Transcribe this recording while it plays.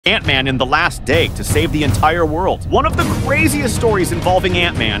Ant-Man in the Last Day to save the entire world. One of the craziest stories involving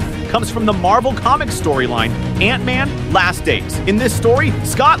Ant-Man comes from the Marvel Comics storyline, Ant-Man Last Days. In this story,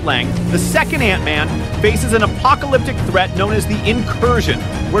 Scott Lang, the second Ant-Man, faces an apocalyptic threat known as the incursion,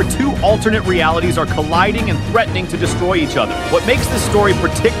 where two alternate realities are colliding and threatening to destroy each other. What makes this story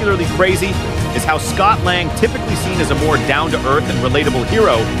particularly crazy is how Scott Lang, typically seen as a more down-to-earth and relatable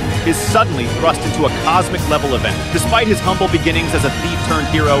hero, is suddenly thrust into a cosmic-level event. Despite his humble beginnings as a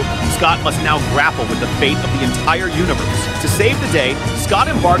thief-turned-hero, Scott must now grapple with the fate of the entire universe. To save the day, Scott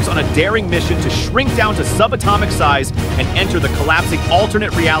embarks on a daring mission to shrink down to subatomic size and enter the collapsing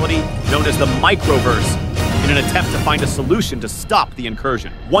alternate reality known as the Microverse, in an attempt to find a solution to stop the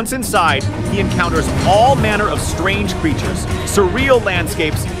incursion. Once inside, he encounters all manner of strange creatures, surreal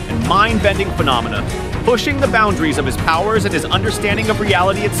landscapes, and mind-bending phenomena, pushing the boundaries of his powers and his understanding of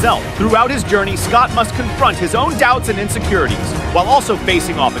reality itself. Throughout his journey, Scott must confront his own doubts and insecurities, while also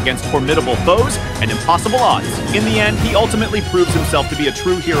facing off against formidable foes and impossible odds. In the end, he ultimately proves himself to be a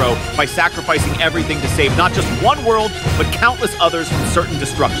true hero by sacrificing everything to save not just one world, but countless others from certain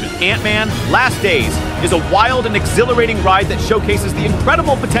destruction. Ant-Man Last Days is a wild and exhilarating ride that showcases the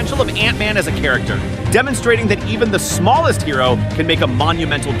incredible potential of Ant-Man as a character, demonstrating that even the smallest hero can make a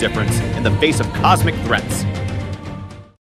monumental difference in the face of cosmic threats.